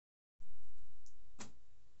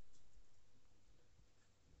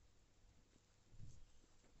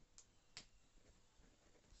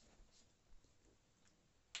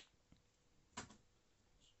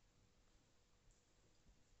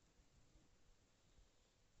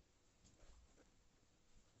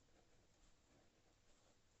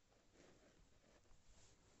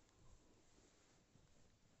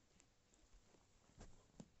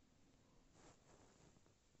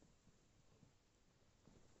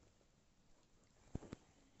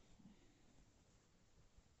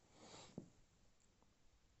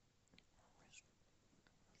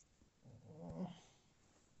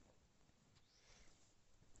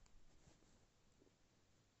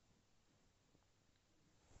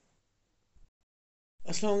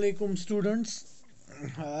Assalamu alaikum students.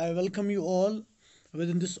 I welcome you all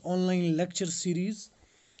within this online lecture series.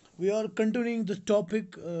 We are continuing the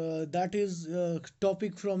topic that is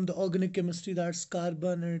topic from the organic chemistry, that's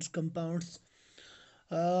carbon and its compounds.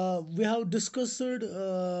 We have discussed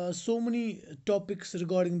so many topics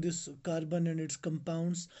regarding this carbon and its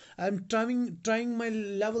compounds. I'm trying my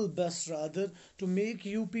level best rather to make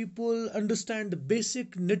you people understand the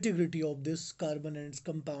basic nitty-gritty of this carbon and its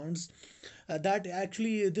compounds. That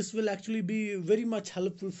actually this will actually be very much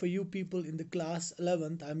helpful for you people in the class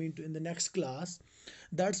 11th. I mean in the next class.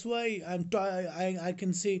 That's why I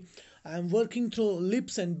can say I'm working through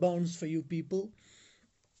leaps and bounds for you people.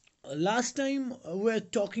 Last time we were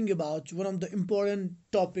talking about one of the important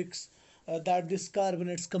topics that this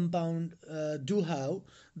carbonates compound do have,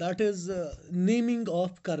 that is naming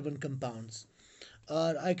of carbon compounds,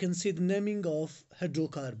 or I can say the naming of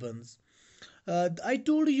hydrocarbons. I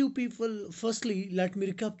told you people, firstly let me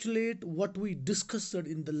recapitulate what we discussed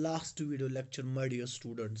in the last video lecture, my dear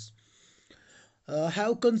students.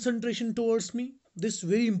 Have concentration towards me, this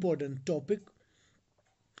very important topic.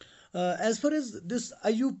 As far as this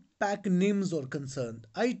IUPAC names are concerned,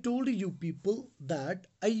 I told you people that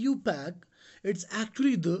IUPAC, it's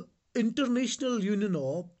actually the International Union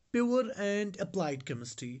of Pure and Applied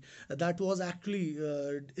Chemistry, that was actually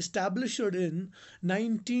established in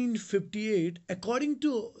 1958. According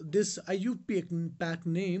to this IUPAC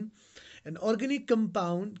name, an organic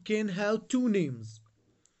compound can have two names.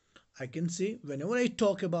 I can say whenever I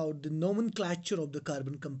talk about the nomenclature of the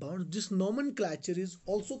carbon compounds, this nomenclature is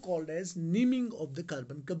also called as naming of the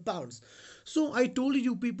carbon compounds. So I told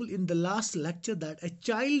you people in the last lecture that a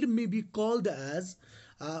child may be called as,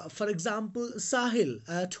 for example, Sahil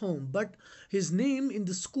at home, but his name in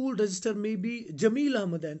the school register may be Jameel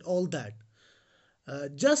Ahmed and all that.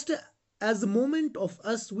 Just as the moment of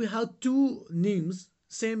us, we have two names.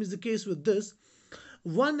 Same is the case with this,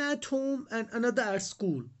 one at home and another at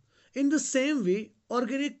school. In the same way,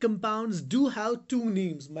 organic compounds do have two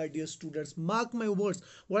names, my dear students. Mark my words,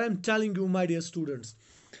 what I'm telling you, my dear students.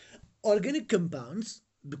 Organic compounds,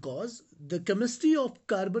 because the chemistry of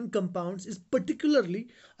carbon compounds is particularly,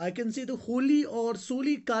 I can say, the wholly or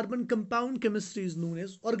solely carbon compound chemistry is known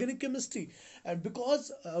as organic chemistry. And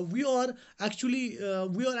because we are actually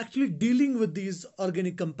dealing with these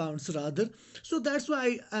organic compounds rather, so that's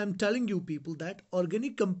why I'm telling you people that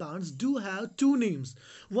organic compounds do have two names.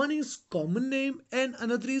 One is common name and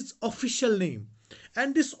another is official name,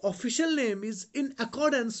 and this official name is in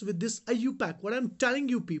accordance with this IUPAC. What I'm telling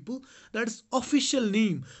you people, that's official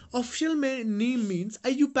name. Name means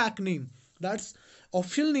IUPAC name. That's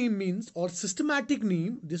official name means, or systematic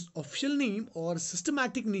name. This official name or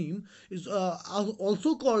systematic name is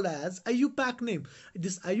also called as IUPAC name.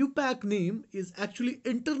 This IUPAC name is actually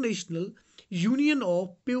International Union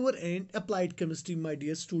of Pure and Applied Chemistry, my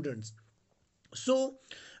dear students. So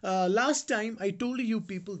last time I told you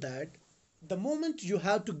people that the moment you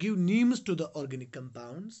have to give names to the organic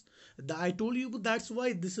compounds, I told you that's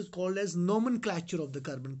why this is called as nomenclature of the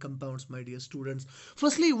carbon compounds, my dear students.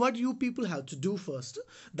 Firstly, what you people have to do first,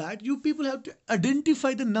 that you people have to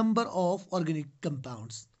identify the number of organic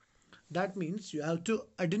compounds. That means you have to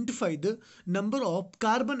identify the number of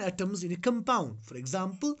carbon atoms in a compound. For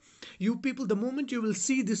example, you people, the moment you will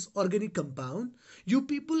see this organic compound, you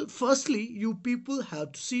people, firstly, you people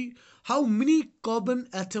have to see how many carbon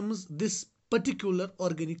atoms this particular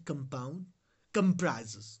organic compound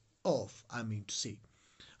comprises of, I mean to say.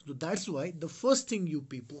 So that's why the first thing you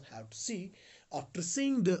people have to see after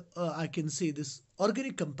seeing the, I can say, this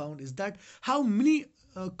organic compound is that how many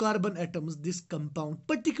carbon atoms this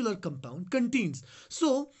particular compound contains.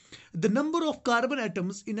 So the number of carbon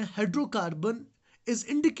atoms in a hydrocarbon is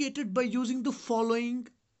indicated by using the following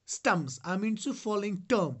stems, I mean to following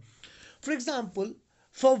term. For example,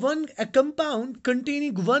 for a compound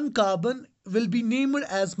containing one carbon will be named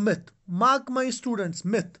as meth. Mark my students,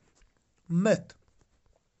 meth.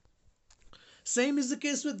 Same is the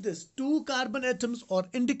case with this. Two carbon atoms are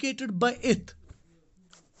indicated by it.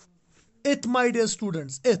 It, my dear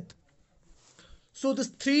students, it. So the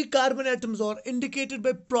three carbon atoms are indicated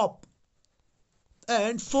by prop,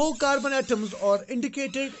 and four carbon atoms are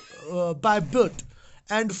indicated by but,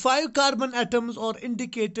 and five carbon atoms are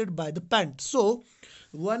indicated by the pent. So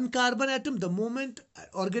one carbon atom, the moment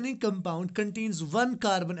organic compound contains one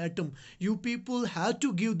carbon atom, you people have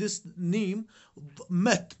to give this name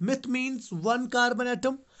meth. Meth means one carbon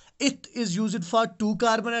atom. It is used for two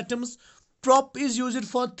carbon atoms. Prop is used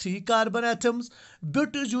for 3 carbon atoms,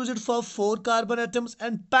 but is used for 4 carbon atoms,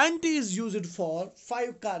 and pant is used for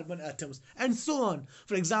 5 carbon atoms, and so on.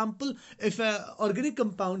 For example, if an organic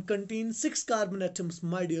compound contains 6 carbon atoms,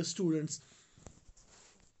 my dear students,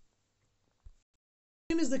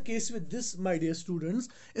 same is the case with this, my dear students.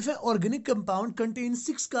 If an organic compound contains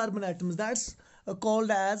 6 carbon atoms, that's called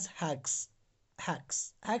as hex.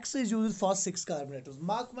 Hex is used for 6 carbon atoms.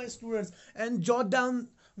 Mark, my students, and jot down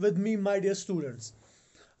with me, my dear students.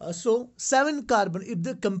 So 7 carbon, if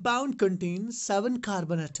the compound contains 7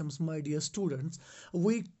 carbon atoms, my dear students,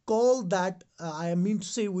 we call that, I mean to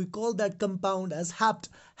say, we call that compound as hapt.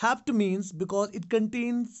 Hapt means because it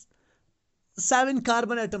contains 7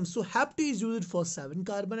 carbon atoms. So hapt is used for 7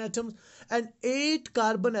 carbon atoms, and 8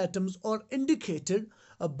 carbon atoms are indicated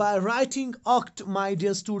by writing oct, my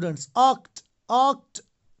dear students. Oct.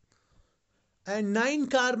 And 9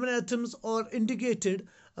 carbon atoms are indicated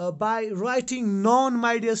by writing non,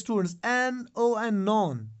 my dear students. No and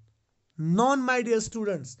non, my dear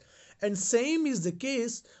students. And same is the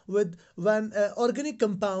case with when organic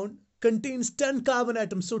compound contains 10 carbon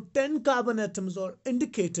atoms. So 10 carbon atoms are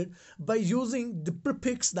indicated by using the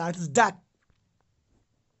prefix that is DAC.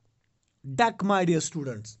 DAC, my dear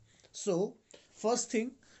students. So first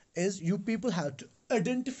thing is you people have to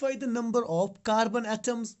identify the number of carbon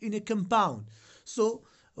atoms in a compound. So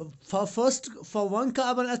for 1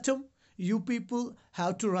 carbon atom, you people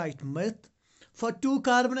have to write meth. For 2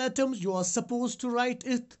 carbon atoms, you are supposed to write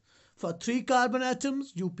it. For 3 carbon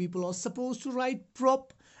atoms, you people are supposed to write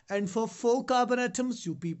prop. And for 4 carbon atoms,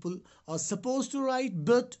 you people are supposed to write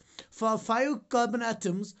but. For 5 carbon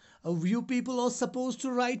atoms, you people are supposed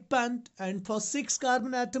to write pant. And for 6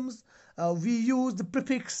 carbon atoms, we use the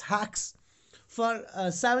prefix hex. For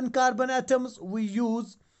 7 carbon atoms, we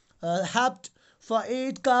use hapt. For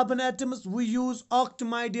 8 carbon atoms, we use oct,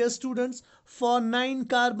 my dear students. For 9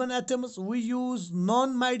 carbon atoms, we use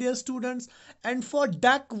non, my dear students. And for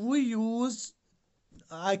DAC, we use,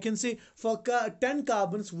 I can say, for 10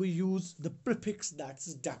 carbons, we use the prefix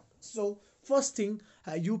that's DAC. So first thing,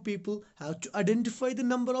 you people have to identify the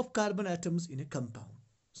number of carbon atoms in a compound.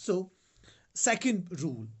 So second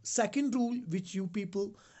rule which you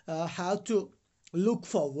people have to look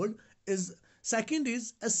forward is, second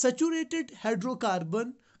is a saturated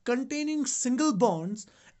hydrocarbon containing single bonds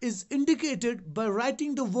is indicated by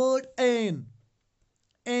writing the word "an",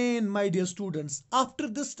 my dear students, after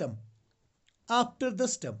the stem.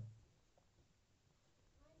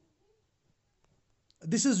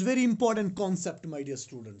 This is very important concept, my dear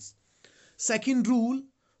students. Second rule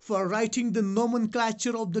for writing the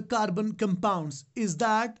nomenclature of the carbon compounds is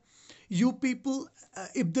that you people,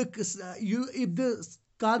 if the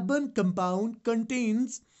carbon compound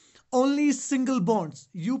contains only single bonds,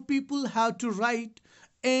 you people have to write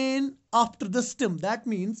 "an" after the stem. That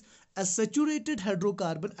means a saturated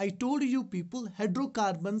hydrocarbon, I told you people,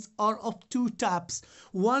 hydrocarbons are of 2 types.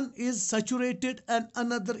 One is saturated and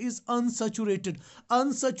another is unsaturated.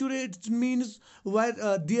 Unsaturated means where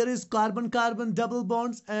there is carbon-carbon double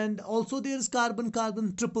bonds, and also there is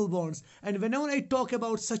carbon-carbon triple bonds. And whenever I talk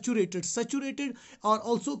about saturated are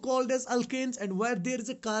also called as alkanes, and where there is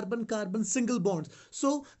a carbon-carbon single bonds.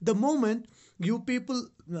 So the moment you people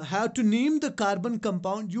have to name the carbon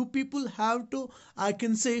compound, you people have to, I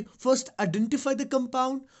can say, first identify the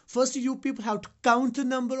compound. First you people have to count the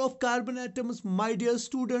number of carbon atoms, my dear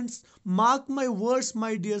students. Mark my words,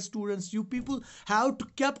 my dear students. You people have to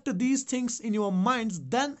keep these things in your minds.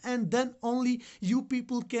 Then and then only you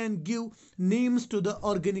people can give names to the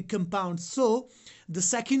organic compounds. So the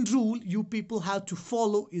second rule you people have to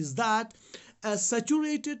follow is that a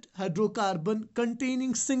saturated hydrocarbon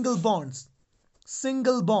containing single bonds,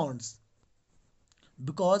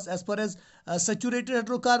 because as far as saturated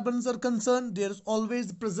hydrocarbons are concerned, there is always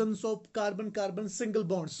the presence of carbon-carbon single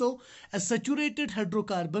bonds. So a saturated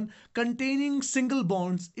hydrocarbon containing single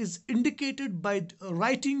bonds is indicated by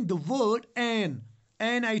writing the word "an".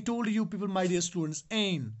 I told you people, my dear students,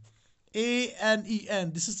 "an",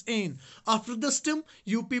 A-N-E-N, this is "an". After the stem,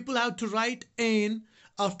 you people have to write "an"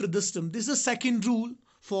 after the stem. This is the second rule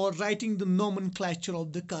for writing the nomenclature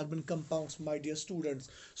of the carbon compounds, my dear students.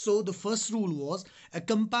 So the first rule was a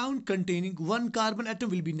compound containing 1 carbon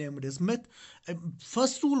atom will be named as meth.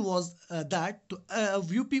 First rule was that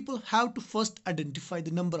you people have to first identify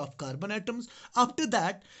the number of carbon atoms. After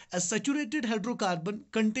that, a saturated hydrocarbon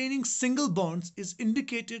containing single bonds is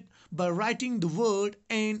indicated by writing the word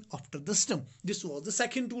 "an" after the stem. This was the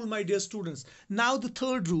second rule, my dear students. Now the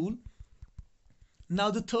third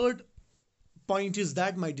point is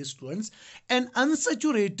that, my dear students, an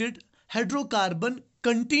unsaturated hydrocarbon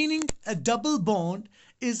containing a double bond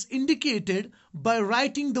is indicated by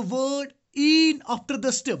writing the word "ene" after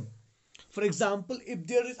the stem. For example, if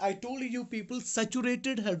there is, I told you people,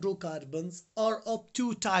 saturated hydrocarbons are of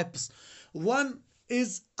two types. One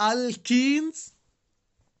is alkenes,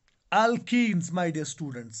 my dear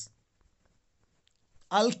students.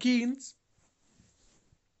 Alkenes,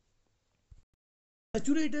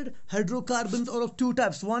 saturated hydrocarbons are of two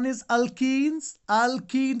types. One is alkenes,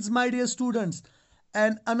 my dear students,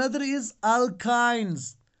 and another is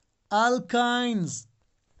alkynes.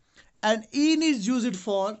 And ene is used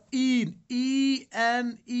for ene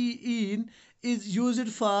is used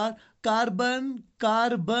for carbon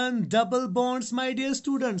double bonds, my dear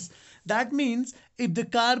students. That means if the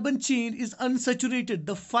carbon chain is unsaturated,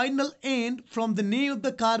 the final end from the name of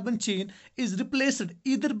the carbon chain is replaced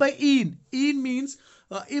either by ene means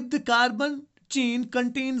if the carbon chain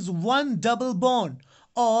contains one double bond,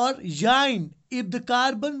 or yine if the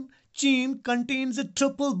carbon chain contains a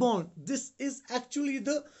triple bond. This is actually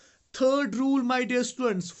the third rule, my dear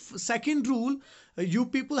students. Second rule you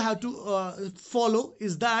people have to follow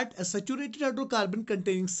is that a saturated hydrocarbon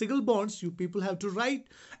containing single bonds, you people have to write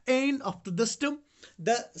 "ane" after the stem.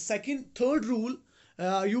 The third rule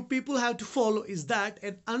you people have to follow is that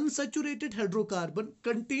an unsaturated hydrocarbon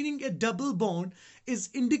containing a double bond is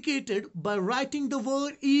indicated by writing the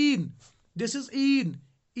word "ene." This is "ene",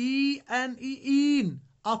 ene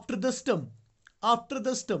after the stem.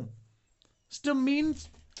 Stem means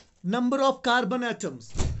number of carbon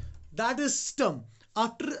atoms. That is stem.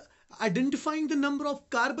 After identifying the number of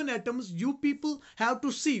carbon atoms, you people have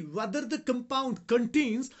to see whether the compound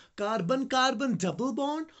contains carbon-carbon double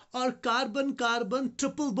bond or carbon-carbon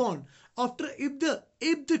triple bond. After, if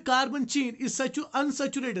the carbon chain is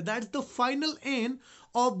unsaturated, that's the final end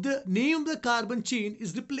of the name of the carbon chain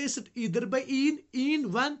is replaced either by ene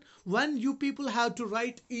when you people have to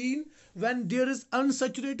write "ene" when there is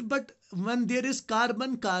unsaturated, but when there is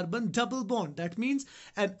carbon-carbon double bond. That means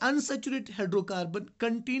an unsaturated hydrocarbon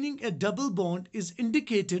containing a double bond is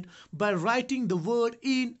indicated by writing the word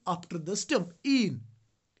 "ene" after the stem. Ene,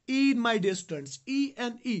 my dear students.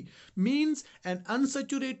 ene means an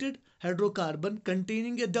unsaturated hydrocarbon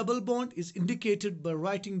containing a double bond is indicated by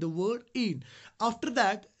writing the word "ene." After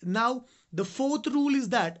that, now the fourth rule is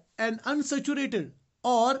that an unsaturated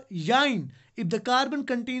or yine if the carbon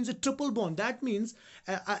contains a triple bond. That means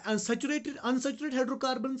unsaturated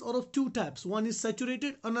hydrocarbons are of two types. One is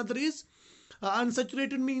saturated, another is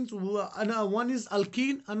unsaturated means one is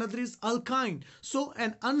alkene, another is alkyne. So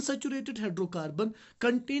an unsaturated hydrocarbon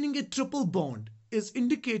containing a triple bond is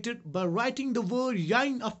indicated by writing the word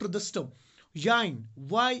yine after the stem. Yine,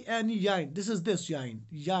 Y-N-E, yine. This is this yine,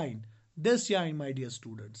 this yine, my dear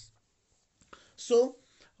students. So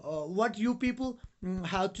what you people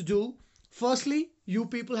have to do, firstly you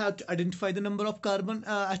people have to identify the number of carbon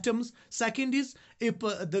atoms. Second is if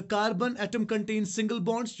the carbon atom contains single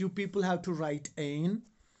bonds, you people have to write "ane."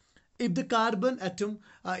 If the carbon atom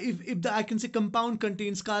if the, I can say, compound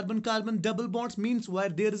contains carbon-carbon double bonds, means where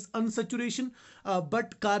there is unsaturation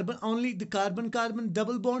but only the carbon-carbon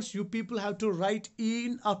double bonds, you people have to write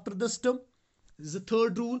 "ene" after the stem. This is the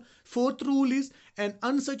third rule. Fourth rule is an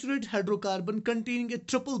unsaturated hydrocarbon containing a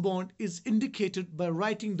triple bond is indicated by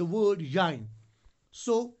writing the word "yine."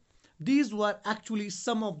 So these were actually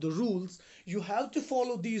some of the rules. You have to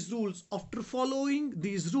follow these rules. After following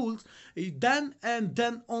these rules, then and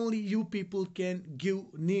then only you people can give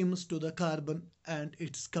names to the carbon and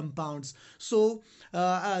its compounds. So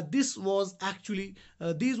these were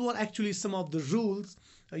actually some of the rules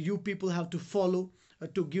you people have to follow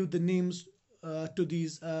to give the names to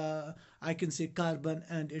these I can say carbon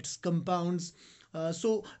and its compounds.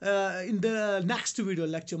 In the next video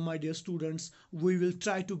lecture, my dear students, we will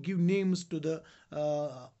try to give names to the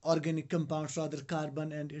organic compounds, rather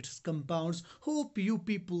carbon and its compounds. Hope you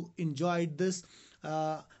people enjoyed this.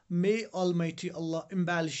 May Almighty Allah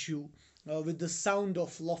embellish you with the sound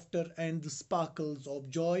of laughter and the sparkles of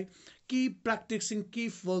joy. Keep practicing,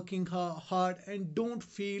 keep working hard, and don't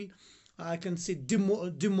feel, I can say,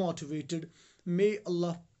 demotivated. May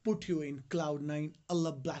Allah put you in cloud nine.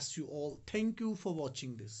 Allah bless you all. Thank you for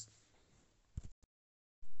watching this.